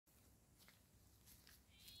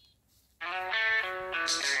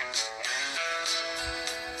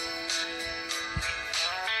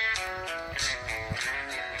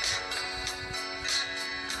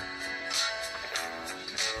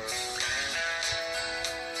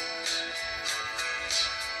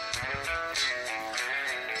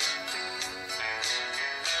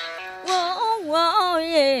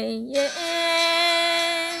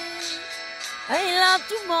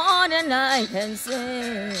you more than I can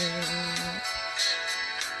say.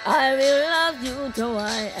 I will love you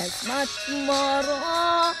twice as much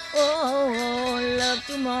tomorrow. Oh, love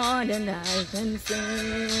you more than I can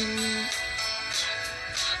say.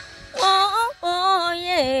 Oh, oh,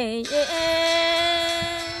 yeah,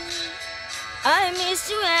 yeah. I miss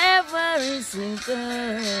you every single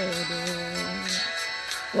day.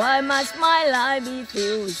 Why must my life be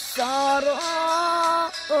filled with sorrow?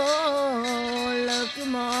 Oh, love you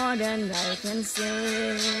more than I can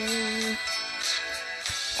say.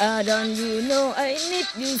 Don't you know I need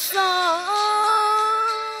you so?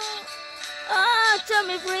 Tell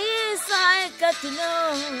me please, I got to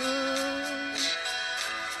know.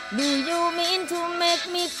 Do you mean to make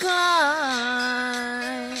me cry?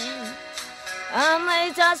 Am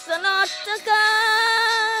I just not a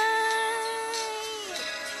guy?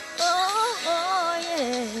 Oh,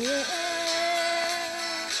 yeah.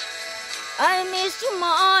 I miss you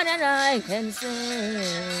more than I can say.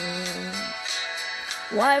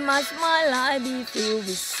 Why must my life be filled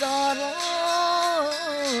with sorrow?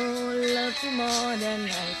 Love you more than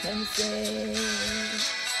I can say.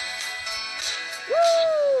 Woo!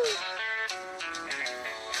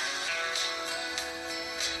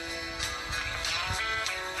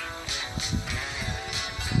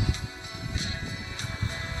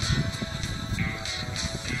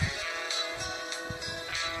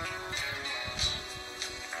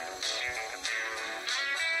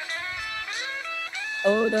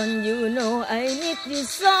 Oh, don't you know I need you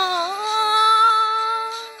so?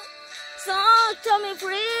 So tell me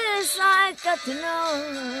please, I got to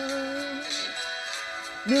know.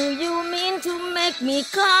 Do you mean to make me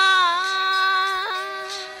cry?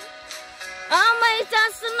 Am I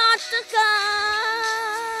just not a guy?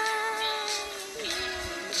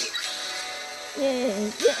 Yeah,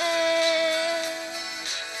 yeah.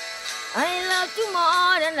 I love you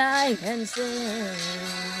more than I can say.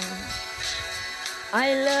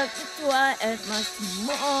 I love you twice as much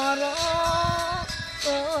tomorrow.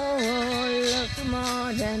 Oh, love you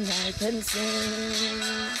more than I can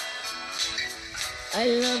say. I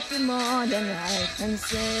love you more than I can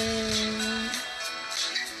say.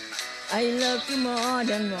 I love you more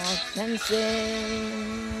than I can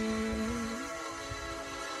say.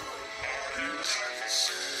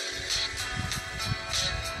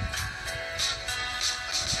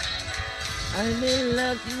 I will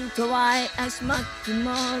love you twice as much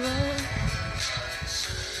tomorrow.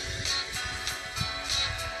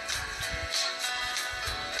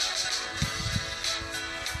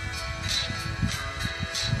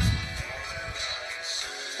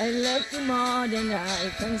 I love you more than I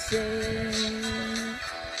can say.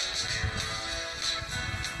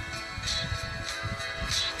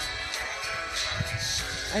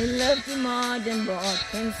 I love you more than what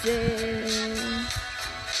can say.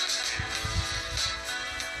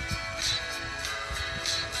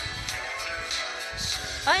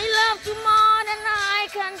 I love you more than I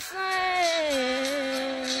can say.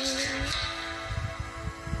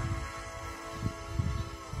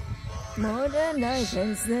 More than I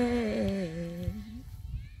can say.